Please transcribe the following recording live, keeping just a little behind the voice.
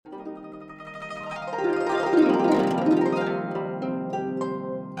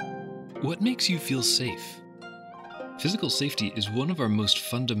What makes you feel safe? Physical safety is one of our most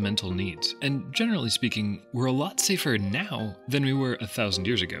fundamental needs, and generally speaking, we're a lot safer now than we were 1,000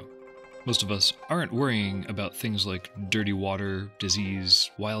 years ago. Most of us aren't worrying about things like dirty water,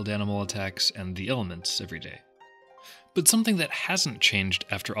 disease, wild animal attacks, and the elements every day. But something that hasn't changed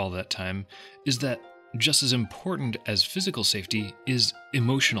after all that time is that just as important as physical safety is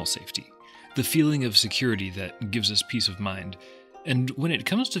emotional safety, the feeling of security that gives us peace of mind. And when it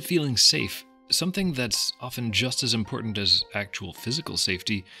comes to feeling safe, something that's often just as important as actual physical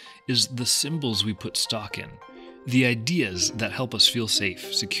safety is the symbols we put stock in, the ideas that help us feel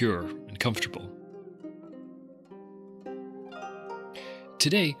safe, secure, and comfortable.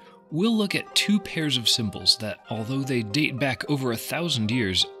 Today, we'll look at two pairs of symbols that, although they date back over 1,000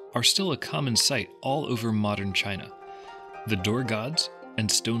 years, are still a common sight all over modern China: the door gods and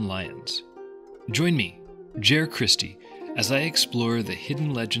stone lions. Join me, Jaer Christie, as I explore the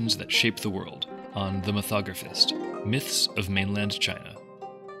hidden legends that shape the world on The Mythographist, Myths of Mainland China.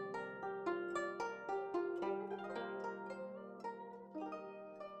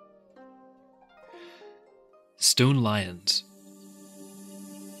 Stone lions.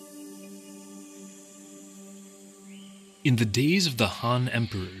 In the days of the Han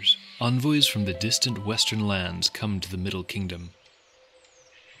emperors, envoys from the distant western lands come to the Middle Kingdom.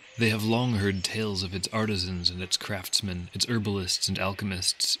 They have long heard tales of its artisans and its craftsmen, its herbalists and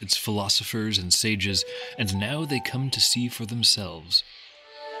alchemists, its philosophers and sages, and now they come to see for themselves.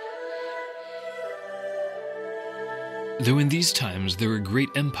 Though in these times there were great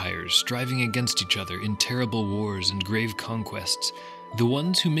empires striving against each other in terrible wars and grave conquests, the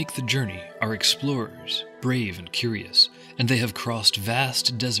ones who make the journey are explorers, brave and curious, and they have crossed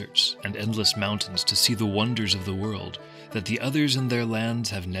vast deserts and endless mountains to see the wonders of the world that the others in their lands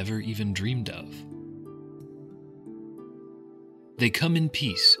have never even dreamed of. They come in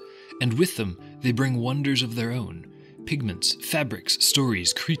peace, and with them they bring wonders of their own, pigments, fabrics,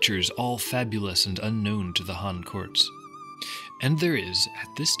 stories, creatures, all fabulous and unknown to the Han courts. And there is,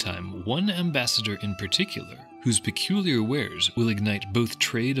 at this time, one ambassador in particular whose peculiar wares will ignite both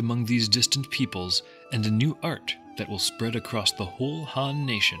trade among these distant peoples and a new art that will spread across the whole Han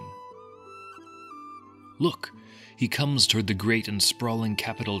nation. Look, he comes toward the great and sprawling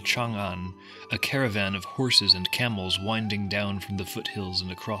capital Chang'an, a caravan of horses and camels winding down from the foothills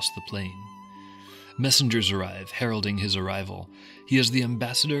and across the plain. Messengers arrive, heralding his arrival. He is the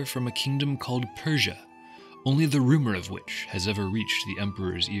ambassador from a kingdom called Persia, only the rumor of which has ever reached the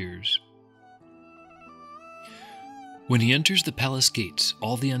emperor's ears. When he enters the palace gates,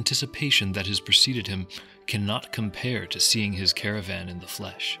 all the anticipation that has preceded him cannot compare to seeing his caravan in the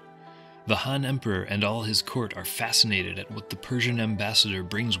flesh. The Han Emperor and all his court are fascinated at what the Persian ambassador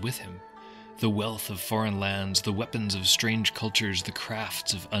brings with him: the wealth of foreign lands, the weapons of strange cultures, the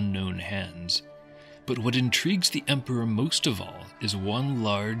crafts of unknown hands. But what intrigues the emperor most of all is one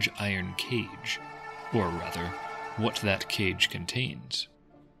large iron cage, or rather, what that cage contains.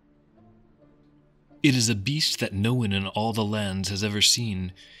 It is a beast that no one in all the lands has ever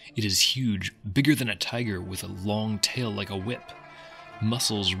seen. It is huge, bigger than a tiger, with a long tail like a whip.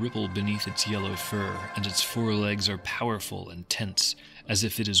 Muscles ripple beneath its yellow fur, and its forelegs are powerful and tense, as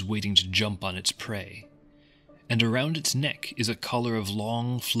if it is waiting to jump on its prey. And around its neck is a collar of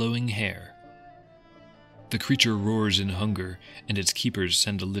long, flowing hair. The creature roars in hunger, and its keepers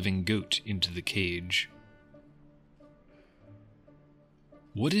send a living goat into the cage.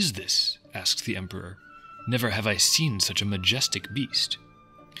 "What is this?" asks the emperor. "Never have I seen such a majestic beast."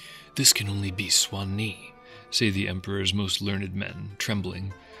 "This can only be Swan Ni," say the emperor's most learned men,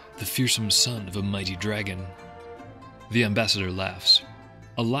 trembling, "the fearsome son of a mighty dragon." The ambassador laughs.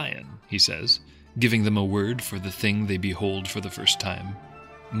 "A lion," he says, giving them a word for the thing they behold for the first time.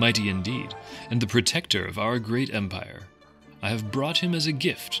 "Mighty indeed, and the protector of our great empire. I have brought him as a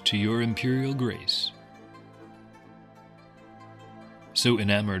gift to your imperial grace." So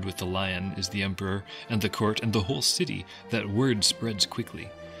enamored with the lion is the emperor and the court and the whole city that word spreads quickly.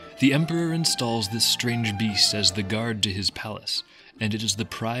 The emperor installs this strange beast as the guard to his palace, and it is the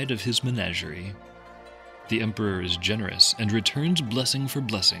pride of his menagerie. The emperor is generous and returns blessing for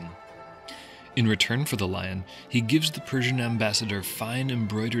blessing. In return for the lion, he gives the Persian ambassador fine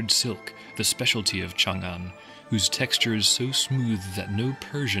embroidered silk, the specialty of Chang'an, whose texture is so smooth that no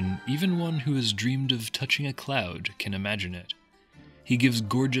Persian, even one who has dreamed of touching a cloud, can imagine it. He gives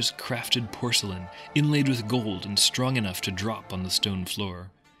gorgeous crafted porcelain, inlaid with gold and strong enough to drop on the stone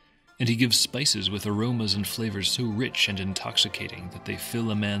floor. And he gives spices with aromas and flavors so rich and intoxicating that they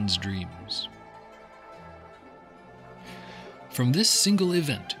fill a man's dreams. From this single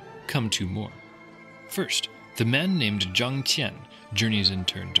event come two more. First, the man named Zhang Tian journeys in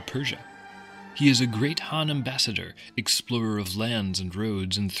turn to Persia, He is a great Han ambassador, explorer of lands and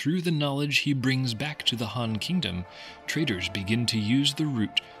roads, and through the knowledge he brings back to the Han kingdom, traders begin to use the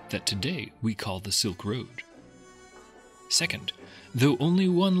route that today we call the Silk Road. Second, though only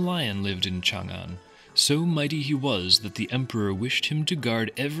one lion lived in Chang'an, so mighty he was that the emperor wished him to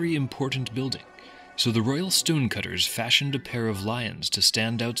guard every important building. So the royal stonecutters fashioned a pair of lions to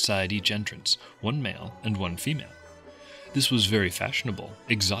stand outside each entrance, one male and one female. This was very fashionable,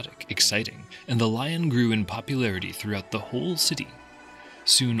 exotic, exciting, and the lion grew in popularity throughout the whole city.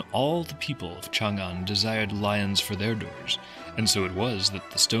 Soon all the people of Chang'an desired lions for their doors, and so it was that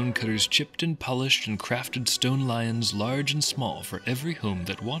the stonecutters chipped and polished and crafted stone lions large and small for every home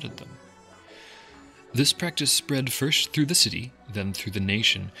that wanted them. This practice spread first through the city, then through the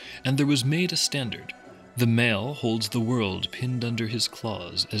nation, and there was made a standard. The male holds the world pinned under his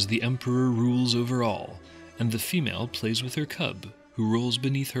claws as the emperor rules over all, and the female plays with her cub, who rolls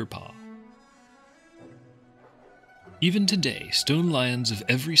beneath her paw. Even today, stone lions of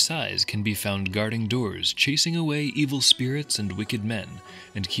every size can be found guarding doors, chasing away evil spirits and wicked men,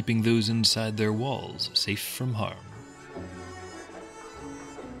 and keeping those inside their walls safe from harm.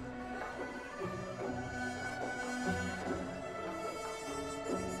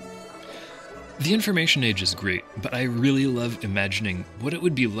 The information age is great, but I really love imagining what it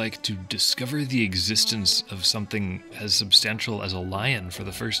would be like to discover the existence of something as substantial as a lion for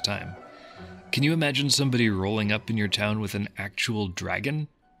the first time. Can you imagine somebody rolling up in your town with an actual dragon?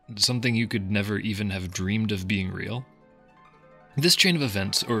 Something you could never even have dreamed of being real? This chain of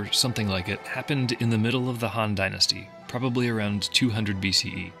events, or something like it, happened in the middle of the Han Dynasty, probably around 200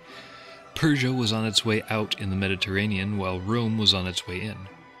 BCE. Persia was on its way out in the Mediterranean, while Rome was on its way in.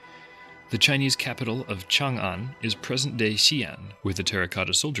 The Chinese capital of Chang'an is present-day Xi'an, where the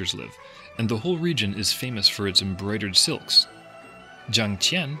terracotta soldiers live, and the whole region is famous for its embroidered silks. Jiang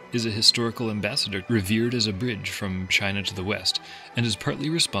Qian is a historical ambassador revered as a bridge from China to the west, and is partly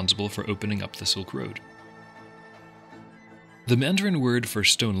responsible for opening up the Silk Road. The Mandarin word for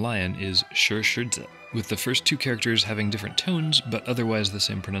stone lion is shi shizi, with the first two characters having different tones, but otherwise the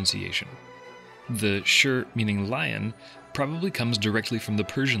same pronunciation. The shi, meaning lion, probably comes directly from the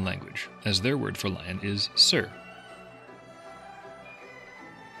Persian language, as their word for lion is sir.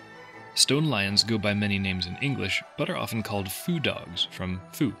 Stone lions go by many names in English, but are often called fu dogs, from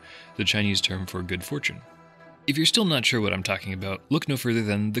fu, the Chinese term for good fortune. If you're still not sure what I'm talking about, look no further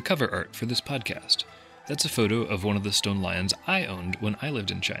than the cover art for this podcast. That's a photo of one of the stone lions I owned when I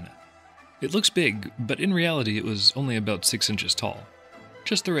lived in China. It looks big, but in reality it was only about 6 inches tall.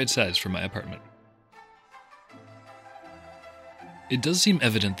 Just the right size for my apartment. It does seem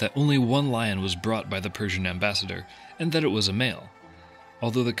evident that only one lion was brought by the Persian ambassador, and that it was a male.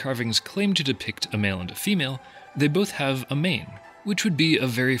 Although the carvings claim to depict a male and a female, they both have a mane, which would be a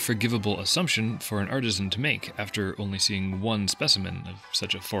very forgivable assumption for an artisan to make after only seeing one specimen of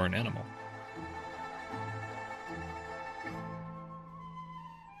such a foreign animal.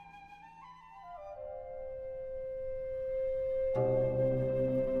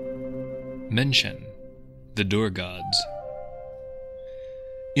 Menshen, the door gods.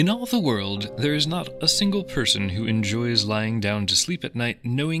 In all the world, there is not a single person who enjoys lying down to sleep at night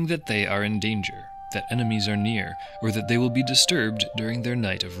knowing that they are in danger, that enemies are near, or that they will be disturbed during their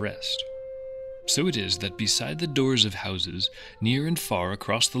night of rest. So it is that beside the doors of houses, near and far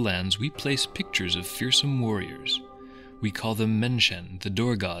across the lands, we place pictures of fearsome warriors. We call them Menshen, the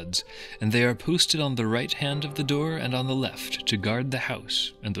door gods, and they are posted on the right hand of the door and on the left to guard the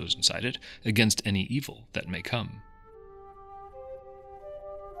house, and those inside it, against any evil that may come.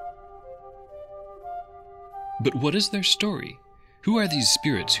 But what is their story? Who are these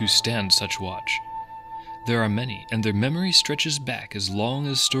spirits who stand such watch? There are many, and their memory stretches back as long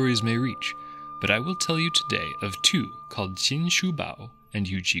as stories may reach, but I will tell you today of two called Qin Shu Bao and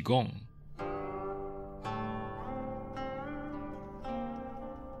Yu Qi Gong.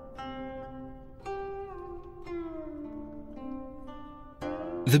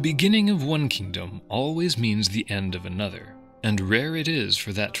 The beginning of one kingdom always means the end of another, and rare it is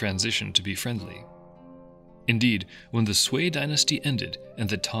for that transition to be friendly. Indeed, when the Sui dynasty ended and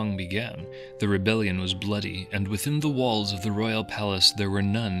the Tang began, the rebellion was bloody, and within the walls of the royal palace there were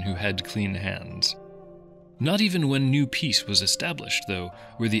none who had clean hands. Not even when new peace was established, though,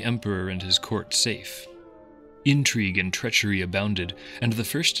 were the emperor and his court safe. Intrigue and treachery abounded, and the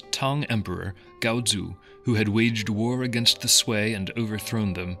first Tang emperor, Gaozu, who had waged war against the Sui and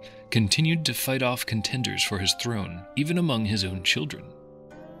overthrown them, continued to fight off contenders for his throne, even among his own children.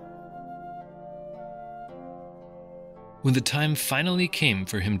 When the time finally came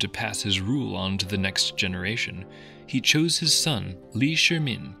for him to pass his rule on to the next generation, he chose his son, Li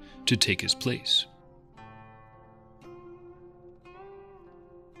Shimin, to take his place.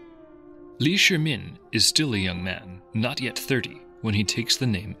 Li Shimin is still a young man, not yet 30, when he takes the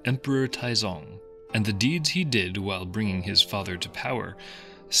name Emperor Taizong, and the deeds he did while bringing his father to power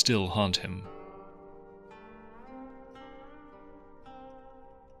still haunt him.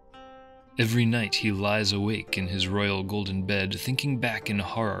 Every night he lies awake in his royal golden bed, thinking back in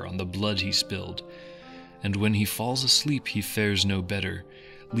horror on the blood he spilled. And when he falls asleep he fares no better.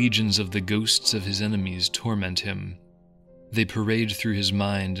 Legions of the ghosts of his enemies torment him. They parade through his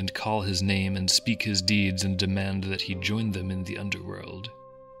mind and call his name and speak his deeds and demand that he join them in the underworld.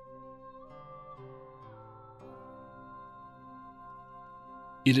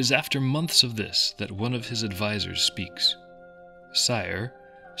 It is after months of this that one of his advisors speaks. "Sire,"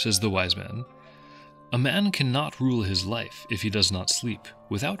 says the wise man, "a man cannot rule his life if he does not sleep.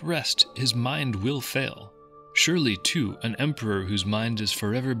 Without rest, his mind will fail. Surely, too, an emperor whose mind is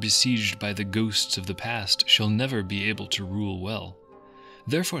forever besieged by the ghosts of the past shall never be able to rule well.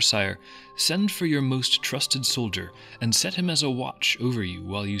 Therefore, sire, send for your most trusted soldier, and set him as a watch over you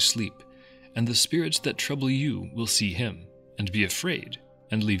while you sleep, and the spirits that trouble you will see him, and be afraid,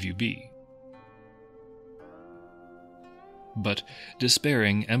 and leave you be." But,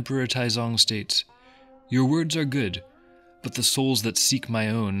 despairing, Emperor Taizong states, "Your words are good, but the souls that seek my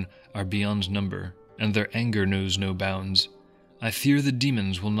own are beyond number, and their anger knows no bounds. I fear the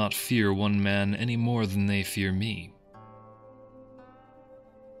demons will not fear one man any more than they fear me."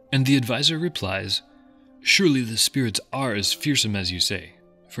 And the advisor replies, "Surely the spirits are as fearsome as you say.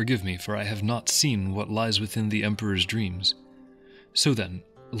 Forgive me, for I have not seen what lies within the emperor's dreams. So then,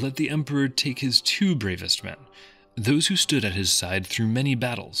 let the emperor take his 2 bravest men, those who stood at his side through many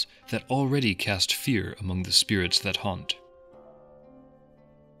battles that already cast fear among the spirits that haunt."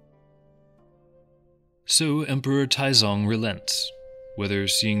 So Emperor Taizong relents, whether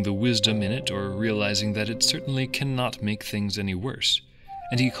seeing the wisdom in it or realizing that it certainly cannot make things any worse,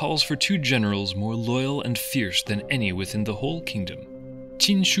 and he calls for 2 generals more loyal and fierce than any within the whole kingdom.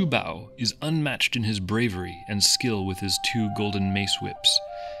 Qin Shubao is unmatched in his bravery and skill with his 2 golden mace whips.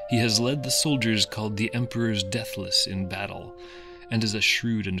 He has led the soldiers called the Emperor's Deathless in battle, and is a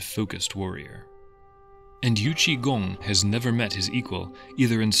shrewd and focused warrior. And Yu Qigong has never met his equal,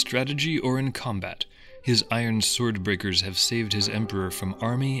 either in strategy or in combat. His iron sword breakers have saved his emperor from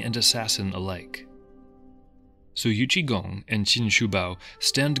army and assassin alike. So Yu Qigong and Qin Shubao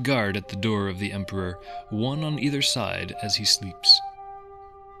stand guard at the door of the emperor, one on either side as he sleeps.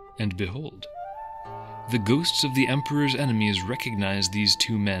 And behold, the ghosts of the emperor's enemies recognize these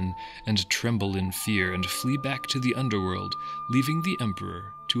 2 men and tremble in fear and flee back to the underworld, leaving the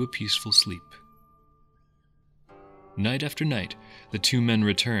emperor to a peaceful sleep. Night after night, the 2 men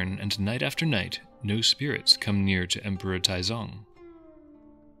return, and night after night, no spirits come near to Emperor Taizong.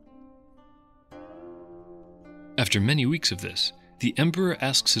 After many weeks of this, the emperor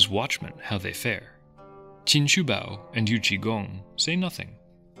asks his watchmen how they fare. Qin Shubao and Yu Qigong say nothing,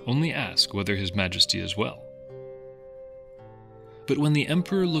 only ask whether his majesty is well. But when the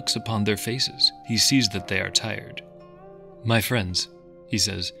emperor looks upon their faces, he sees that they are tired. "My friends," he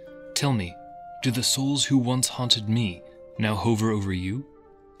says, "tell me, do the souls who once haunted me now hover over you?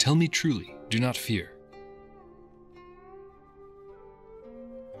 Tell me truly, do not fear."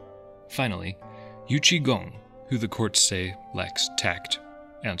 Finally, Yu Qigong, who the courts say lacks tact,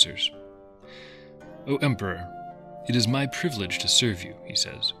 answers, "O Emperor, it is my privilege to serve you," he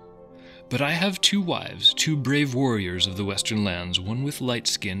says. "But I have 2 wives, 2 brave warriors of the western lands, one with light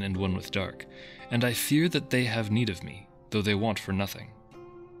skin and one with dark, and I fear that they have need of me, though they want for nothing."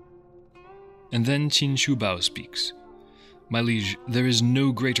 And then Qin Shubao speaks, "My liege, there is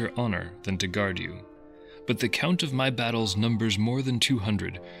no greater honor than to guard you. But the count of my battles numbers more than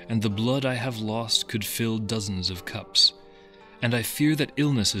 200, and the blood I have lost could fill dozens of cups. And I fear that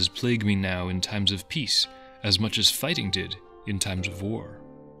illnesses plague me now in times of peace, as much as fighting did in times of war."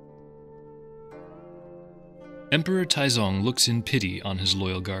 Emperor Taizong looks in pity on his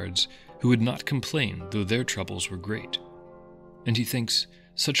loyal guards, who would not complain though their troubles were great. And he thinks,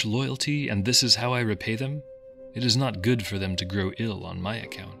 "Such loyalty, and this is how I repay them? It is not good for them to grow ill on my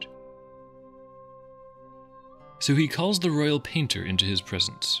account." So he calls the royal painter into his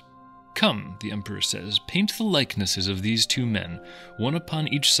presence. "Come," the emperor says, "paint the likenesses of these 2 men, one upon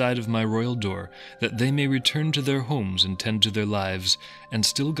each side of my royal door, that they may return to their homes and tend to their lives, and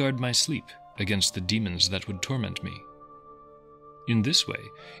still guard my sleep against the demons that would torment me." In this way,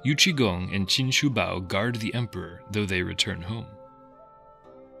 Yu Qigong and Qin Shubao guard the emperor, though they return home.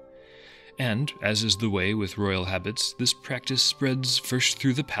 And, as is the way with royal habits, this practice spreads first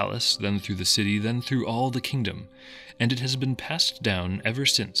through the palace, then through the city, then through all the kingdom, and it has been passed down ever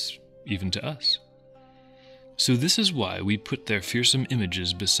since, even to us. So this is why we put their fearsome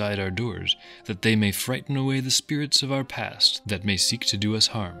images beside our doors, that they may frighten away the spirits of our past that may seek to do us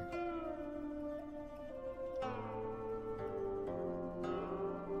harm.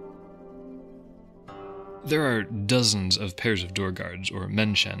 There are dozens of pairs of door guards, or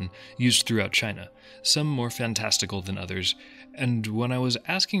menshen, used throughout China, some more fantastical than others, and when I was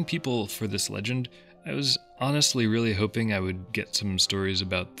asking people for this legend, I was honestly really hoping I would get some stories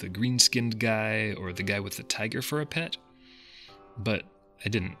about the green-skinned guy or the guy with the tiger for a pet. But I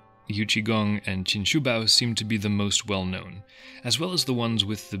didn't. Yu Qigong and Qin Shubao seem to be the most well-known, as well as the ones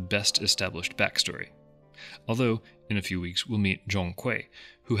with the best established backstory. Although, in a few weeks, we'll meet Zhong Kui,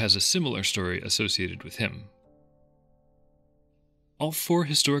 who has a similar story associated with him. All four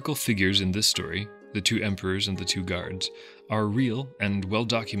historical figures in this story, the two emperors and the two guards, are real and well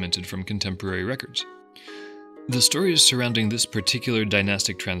documented from contemporary records. The stories surrounding this particular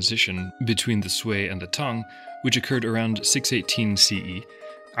dynastic transition between the Sui and the Tang, which occurred around 618 CE,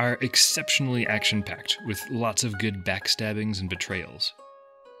 are exceptionally action-packed, with lots of good backstabbings and betrayals.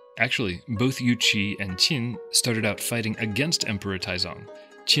 Actually, both Yu Qi and Qin started out fighting against Emperor Taizong.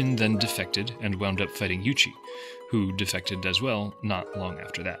 Qin then defected and wound up fighting Yu Qi, who defected as well not long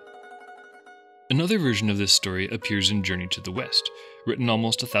after that. Another version of this story appears in Journey to the West, written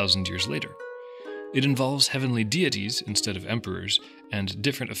almost 1,000 years later. It involves heavenly deities instead of emperors, and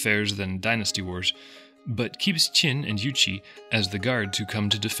different affairs than dynasty wars, but keeps Qin and Yu Qi as the guards who come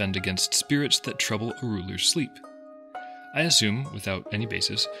to defend against spirits that trouble a ruler's sleep. I assume, without any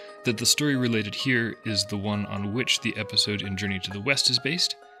basis, that the story related here is the one on which the episode in Journey to the West is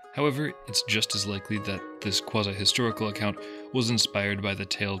based. However, it's just as likely that this quasi-historical account was inspired by the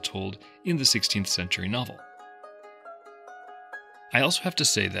tale told in the 16th century novel. I also have to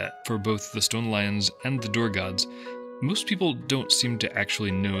say that, for both the stone lions and the door gods, most people don't seem to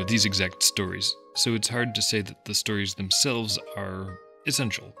actually know these exact stories, so it's hard to say that the stories themselves are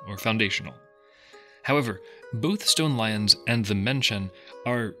essential or foundational. However, both stone lions and the menshen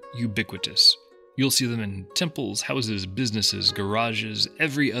are ubiquitous. You'll see them in temples, houses, businesses, garages,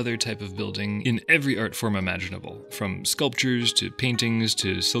 every other type of building, in every art form imaginable, from sculptures to paintings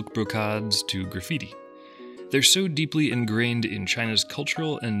to silk brocades to graffiti. They're so deeply ingrained in China's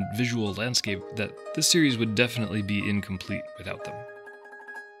cultural and visual landscape that this series would definitely be incomplete without them.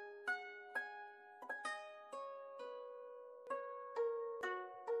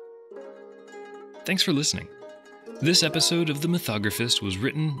 Thanks for listening. This episode of The Mythographist was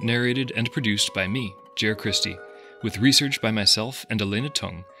written, narrated, and produced by me, Jaer Christie, with research by myself and Elena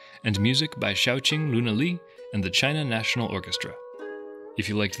Tong, and music by Xiaoqing Luna Li and the China National Orchestra. If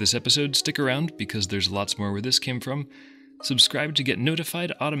you liked this episode, stick around because there's lots more where this came from. Subscribe to get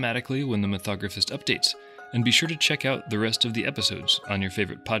notified automatically when The Mythographist updates, and be sure to check out the rest of the episodes on your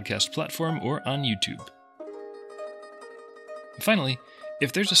favorite podcast platform or on YouTube. Finally,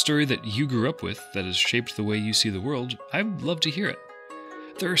 if there's a story that you grew up with that has shaped the way you see the world, I'd love to hear it.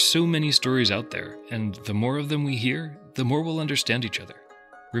 There are so many stories out there, and the more of them we hear, the more we'll understand each other.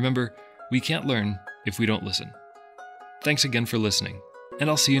 Remember, we can't learn if we don't listen. Thanks again for listening, and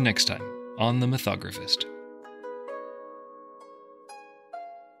I'll see you next time on The Mythographist.